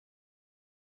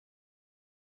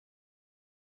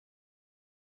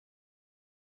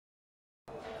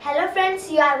Hello friends,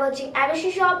 you are watching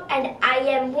MECSHOP and I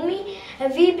am Bhumi.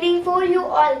 We bring for you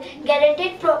all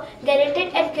guaranteed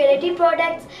and quality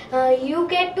products. You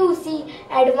get to see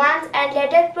advanced and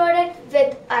latest products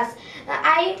with us.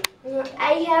 I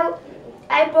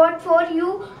brought for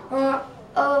you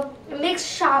a mixed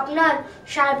sharpener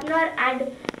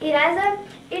and eraser.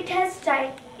 It has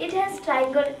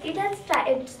triangle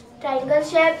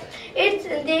shape.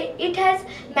 It has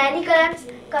many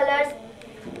colors.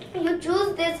 You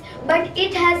choose this, but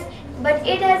it has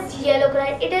yellow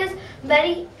color. It is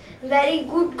very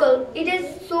good color. It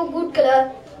is so good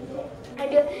color.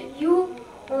 And you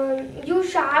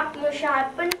sharpen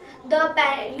the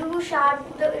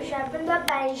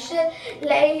pencil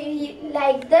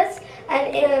like this,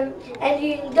 and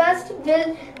dust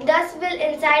will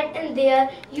inside in there.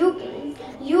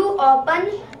 You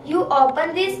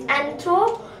open this and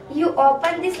throw. You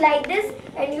open this like this,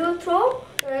 and you throw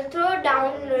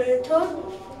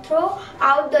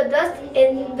out the dust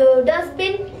in the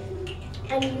dustbin.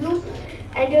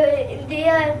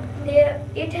 There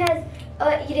it has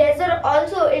eraser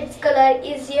also. Its color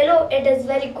is yellow. It is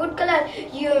very good color.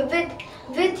 You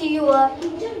with your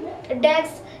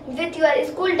desk, with your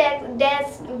school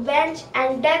desk, bench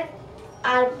and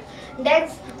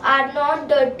desks are not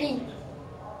dirty,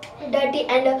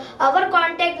 and our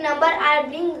contact number are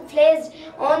being placed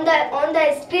on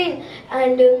the screen,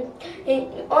 and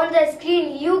on the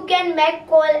screen you can make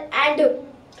call and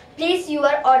place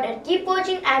your order. Keep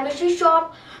watching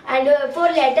MECSHOP, and for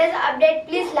latest update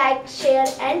please like, share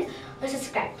and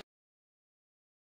subscribe.